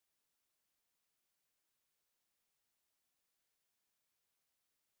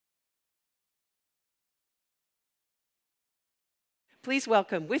Please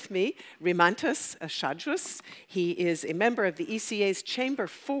welcome with me Rimantas Šadžius. He is a member of the ECA's Chamber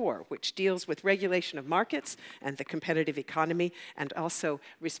 4, which deals with regulation of markets and the competitive economy, and also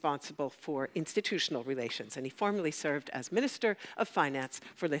responsible for institutional relations. And he formerly served as Minister of Finance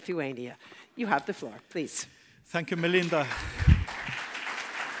for Lithuania. You have the floor, please. Thank you, Melinda.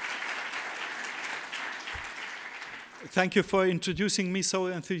 Thank you for introducing me so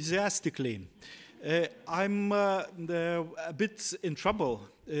enthusiastically. I'm a bit in trouble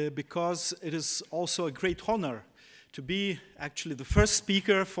because it is also a great honor to be actually the first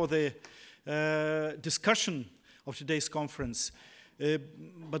speaker for the discussion of today's conference.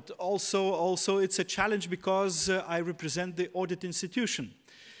 But also it's a challenge because I represent the audit institution.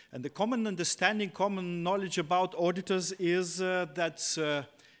 And the common understanding, common knowledge about auditors is that,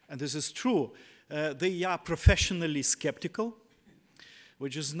 and this is true, they are professionally skeptical,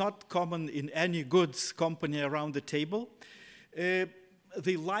 which is not common in any good company around the table.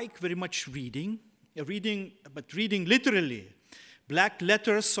 They like very much reading, but reading literally, black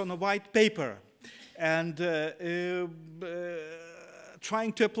letters on a white paper, and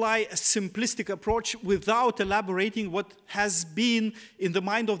trying to apply a simplistic approach without elaborating what has been in the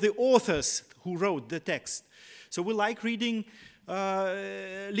mind of the authors who wrote the text. So we like reading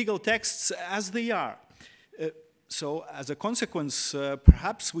legal texts as they are. So, as a consequence,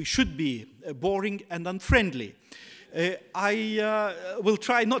 perhaps we should be boring and unfriendly. I will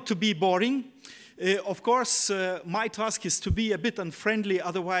try not to be boring. Of course, my task is to be a bit unfriendly,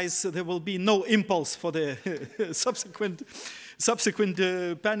 otherwise there will be no impulse for the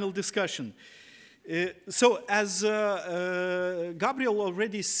subsequent panel discussion. So, as Gabriel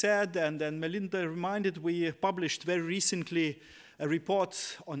already said, and Melinda reminded, we published very recently a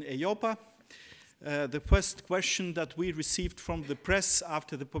report on EIOPA. The first question that we received from the press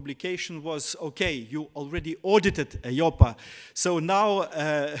after the publication was, okay, you already audited EIOPA, so now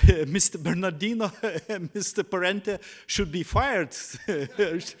Mr. Bernardino and Mr. Parente should be fired,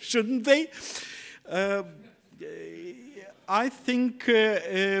 shouldn't they? I think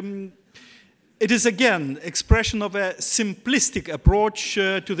it is again expression of a simplistic approach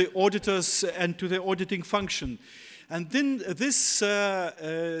to the auditors and to the auditing function. And then this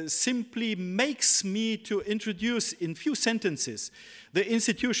simply makes me to introduce in few sentences the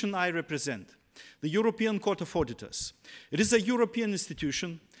institution I represent, the European Court of Auditors. It is a European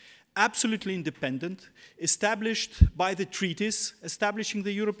institution, absolutely independent, established by the treaties establishing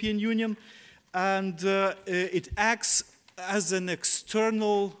the European Union, and it acts as an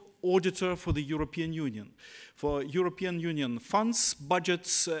external auditor for the European Union, for European Union funds,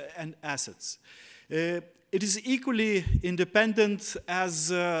 budgets, and assets. It is equally independent as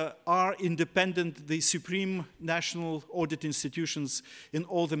are independent the supreme national audit institutions in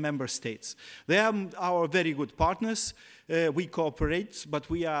all the member states. They are our very good partners. We cooperate, but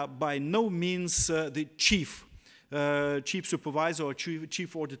we are by no means the chief supervisor or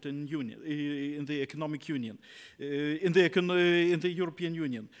chief auditor in the economic union, in the European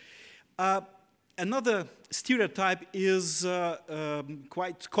Union. Another stereotype is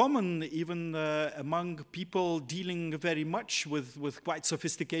quite common even among people dealing very much with quite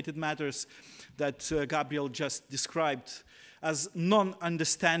sophisticated matters that Gabriel just described as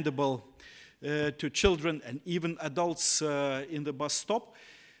non-understandable to children and even adults in the bus stop.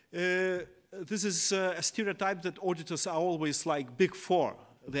 This is a stereotype that auditors are always like Big Four.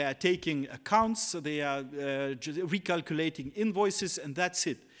 They are taking accounts, they are recalculating invoices, and that's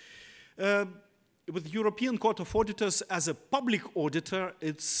it. With the European Court of Auditors as a public auditor,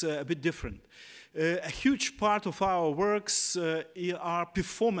 it's a bit different. A huge part of our works are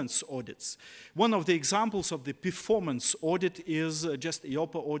performance audits. One of the examples of the performance audit is just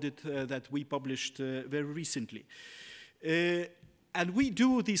EIOPA audit that we published very recently. And we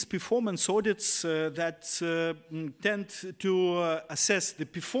do these performance audits that tend to assess the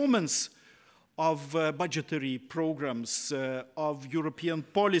performance of budgetary programs, of European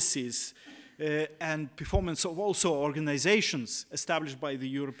policies, and performance of also organizations established by the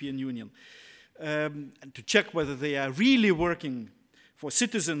European Union, and to check whether they are really working for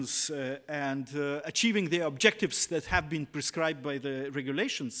citizens and achieving the objectives that have been prescribed by the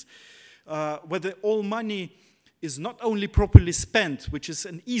regulations, whether all money is not only properly spent, which is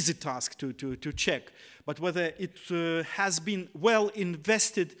an easy task to check, but whether it has been well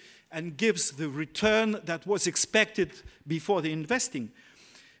invested and gives the return that was expected before the investing.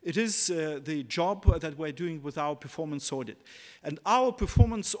 It is the job that we're doing with our performance audit. And our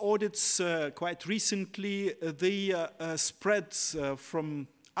performance audits, quite recently, they spread from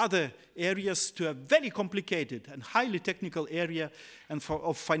other areas to a very complicated and highly technical area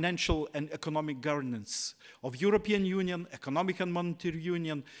of financial and economic governance, of European Union, economic and monetary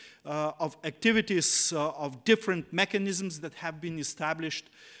union, of activities of different mechanisms that have been established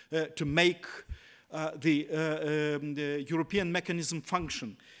to make the European mechanism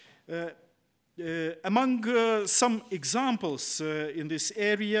function. Among some examples in this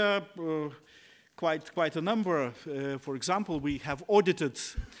area, quite a number. For example, we have audited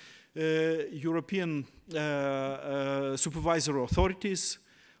European supervisory authorities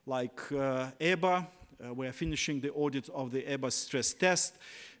like EBA. We are finishing the audit of the EBA stress test.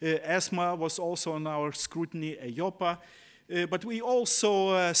 ESMA was also on our scrutiny, EIOPA. But we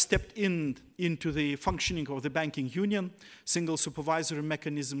also stepped into the functioning of the banking union, single supervisory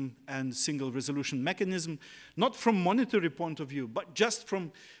mechanism and single resolution mechanism, not from monetary point of view, but just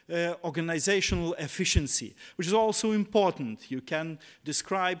from organizational efficiency, which is also important. You can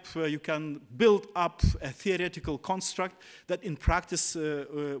describe, you can build up a theoretical construct that in practice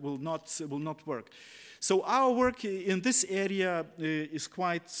will not work. So our work in this area is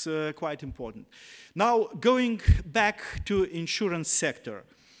quite important. Now, going back to insurance sector,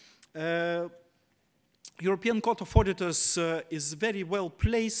 European Court of Auditors is very well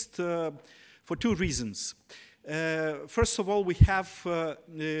placed for two reasons. First of all, we have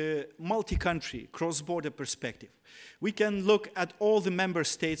a multi-country, cross-border perspective. We can look at all the member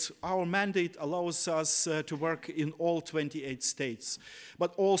states. Our mandate allows us to work in all 28 states,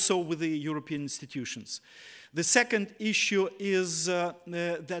 but also with the European institutions. The second issue is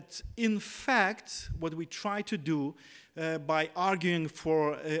that, in fact, what we try to do by arguing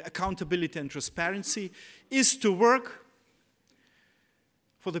for accountability and transparency is to work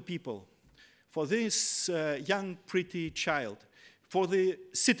for the people, for this young, pretty child, for the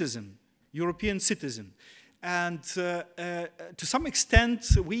citizen, European citizen. And to some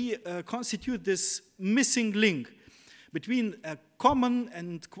extent, we constitute this missing link between a common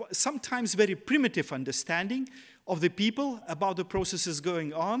and sometimes very primitive understanding of the people about the processes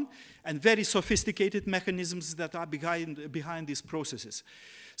going on and very sophisticated mechanisms that are behind these processes.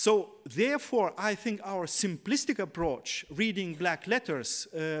 So therefore, I think our simplistic approach, reading black letters,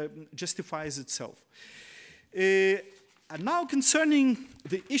 justifies itself. And now concerning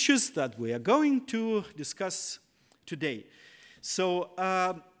the issues that we are going to discuss today. So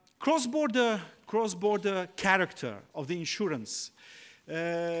cross-border character of the insurance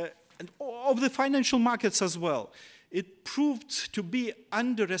and of the financial markets as well. It proved to be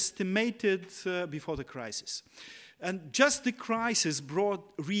underestimated before the crisis. And just the crisis brought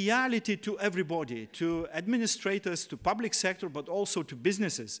reality to everybody, to administrators, to public sector, but also to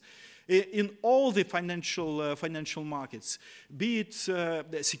businesses in all the financial markets, be it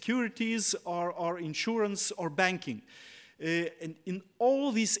securities or insurance or banking. And in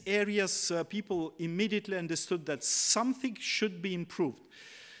all these areas, people immediately understood that something should be improved.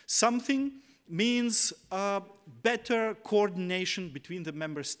 Something means better coordination between the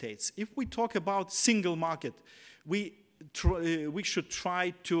member states. If we talk about single market, we should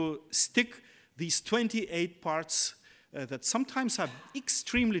try to stick these 28 parts that sometimes are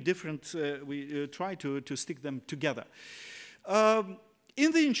extremely different. We try to stick them together.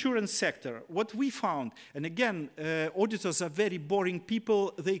 In the insurance sector, what we found, and again, auditors are very boring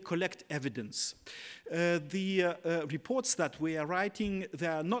people, they collect evidence. The reports that we are writing, they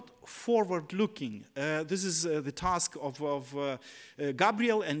are not forward-looking. This is the task of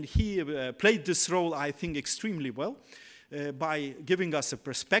Gabriel, and he played this role, I think, extremely well by giving us a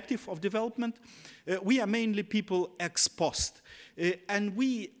perspective of development. We are mainly people ex post, and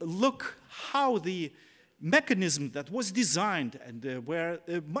we look how the mechanism that was designed and where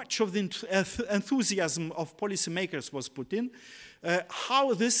much of the enthusiasm of policymakers was put in,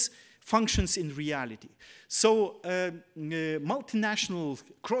 how this functions in reality. So multinational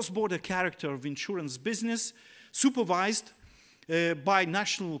cross-border character of insurance business supervised by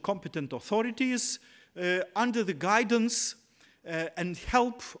national competent authorities under the guidance and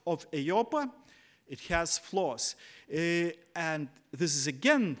help of EIOPA. It has flaws. And this is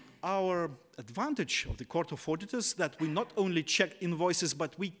again our advantage of the Court of Auditors, that we not only check invoices,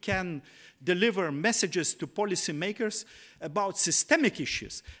 but we can deliver messages to policymakers about systemic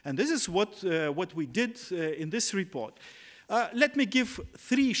issues. And this is what we did in this report. Let me give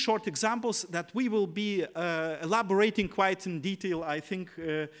 3 short examples that we will be elaborating quite in detail, I think,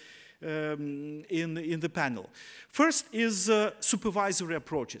 in the panel. First is supervisory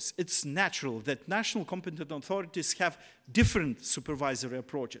approaches. It's natural that national competent authorities have different supervisory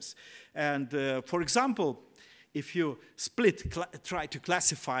approaches. And for example, if you try to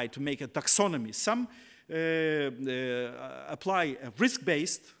classify, to make a taxonomy, some apply a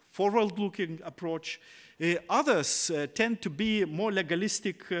risk-based, forward-looking approach. Others tend to be more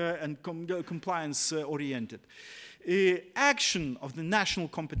legalistic and compliance-oriented. Action of the national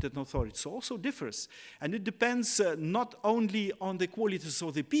competent authorities also differs, and it depends not only on the qualities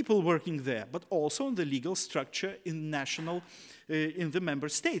of the people working there, but also on the legal structure in the member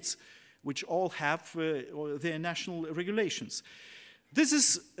states, which all have their national regulations. This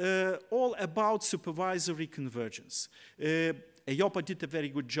is all about supervisory convergence. EIOPA did a very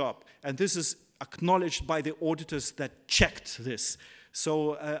good job, and this is acknowledged by the auditors that checked this.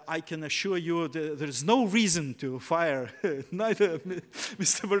 So I can assure you that there's no reason to fire neither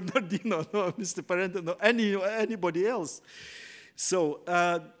Mr. Bernardino, nor Mr. Parente, nor anybody else. So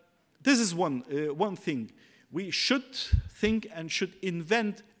this is one thing. We should think and should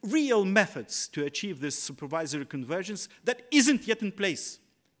invent real methods to achieve this supervisory convergence that isn't yet in place.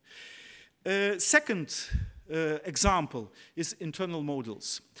 Second example is internal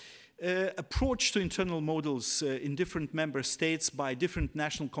models. Approach to internal models in different member states by different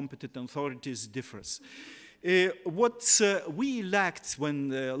national competent authorities differs. What we lacked when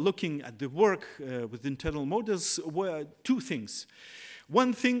looking at the work with internal models were two things.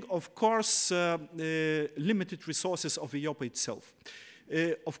 One thing, of course, limited resources of EIOPA itself.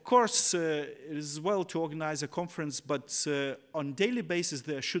 Of course, it is well to organize a conference, but on a daily basis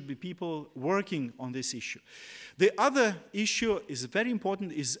there should be people working on this issue. The other issue is very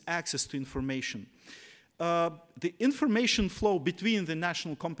important, is access to information. The information flow between the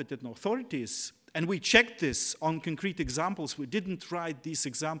national competent authorities, and we checked this on concrete examples. We didn't write these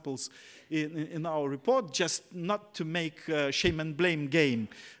examples in our report just not to make a shame and blame game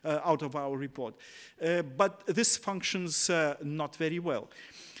out of our report. But this functions not very well.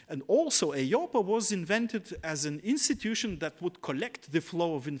 And also, EIOPA was invented as an institution that would collect the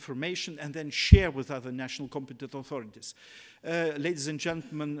flow of information and then share with other national competent authorities. Ladies and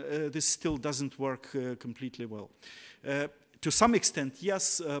gentlemen, this still doesn't work completely well. To some extent,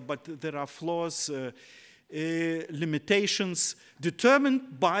 yes, but there are flaws, limitations,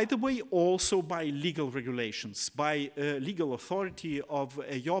 determined, by the way, also by legal regulations, by legal authority of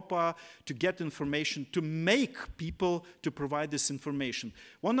EIOPA to get information, to make people to provide this information.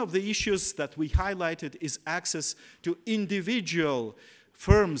 One of the issues that we highlighted is access to individual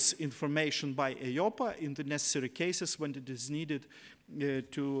firms' information by EIOPA in the necessary cases when it is needed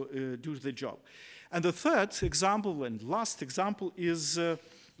to do the job. And the third example and last example is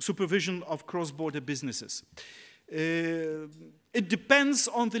supervision of cross-border businesses. It depends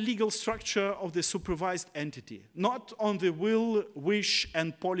on the legal structure of the supervised entity, not on the will, wish,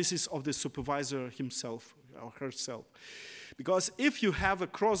 and policies of the supervisor himself or herself. Because if you have a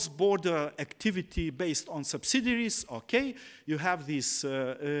cross-border activity based on subsidiaries, okay, you have these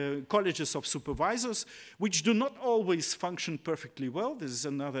colleges of supervisors, which do not always function perfectly well. This is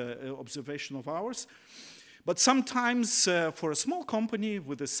another observation of ours. But sometimes for a small company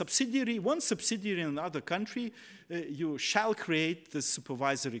with a subsidiary, one subsidiary in another country, you shall create the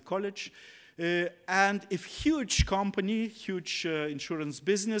supervisory college. And if huge company, huge insurance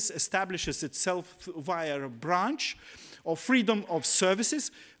business establishes itself via a branch of freedom of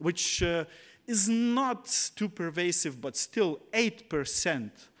services, which is not too pervasive, but still 8%,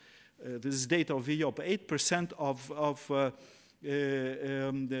 this is data of EIOPA, 8% of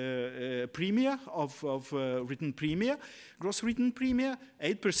the premia, of written premia, gross written premia,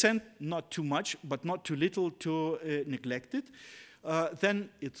 8%, not too much, but not too little to neglect it, then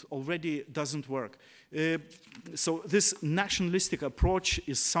it already doesn't work. So this nationalistic approach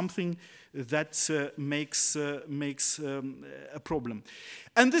is something that makes a problem.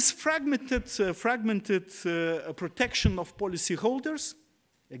 And this fragmented protection of policyholders,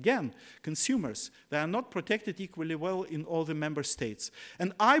 again, consumers, they are not protected equally well in all the member states.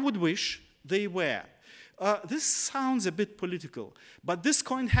 And I would wish they were. This sounds a bit political, but this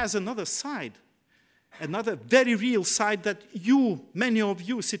coin has another side, another very real side that you, many of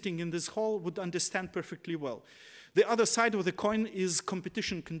you sitting in this hall, would understand perfectly well. The other side of the coin is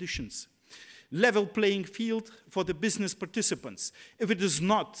competition conditions. Level playing field for the business participants. If it is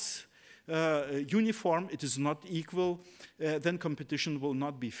not uniform, it is not equal, then competition will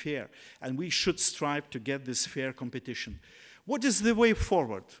not be fair. And we should strive to get this fair competition. What is the way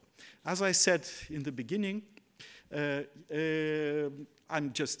forward? As I said in the beginning,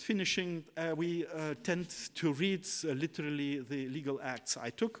 I'm just finishing, we tend to read literally the legal acts I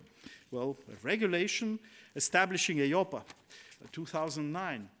took. Well, a regulation establishing EIOPA,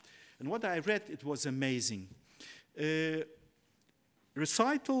 2009. And what I read, it was amazing.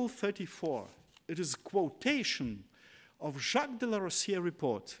 Recital 34, it is a quotation of Jacques de la Rosière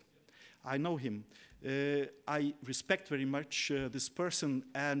report. I know him. I respect very much this person,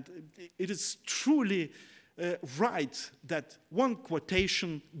 and it is truly right that one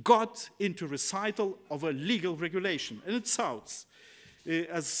quotation got into recital of a legal regulation. And it sounds,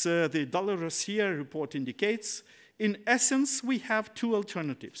 as the Dollar-Rossier report indicates, in essence, we have two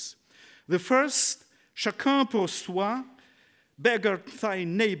alternatives. The first, chacun pour soi, beggar thy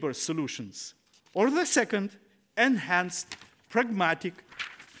neighbor solutions. Or the second, enhanced, pragmatic,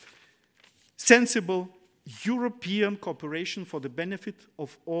 sensible European cooperation for the benefit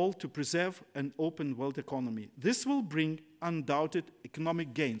of all to preserve an open world economy. This will bring undoubted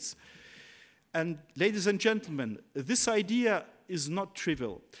economic gains. And ladies and gentlemen, this idea is not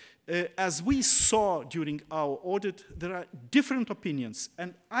trivial. As we saw during our audit, there are different opinions,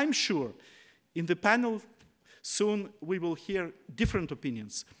 and I'm sure in the panel soon we will hear different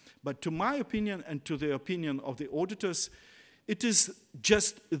opinions. But to my opinion and to the opinion of the auditors, it is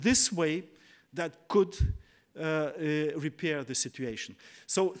just this way that could repair the situation.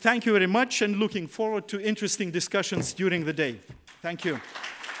 So thank you very much, and looking forward to interesting discussions during the day. Thank you.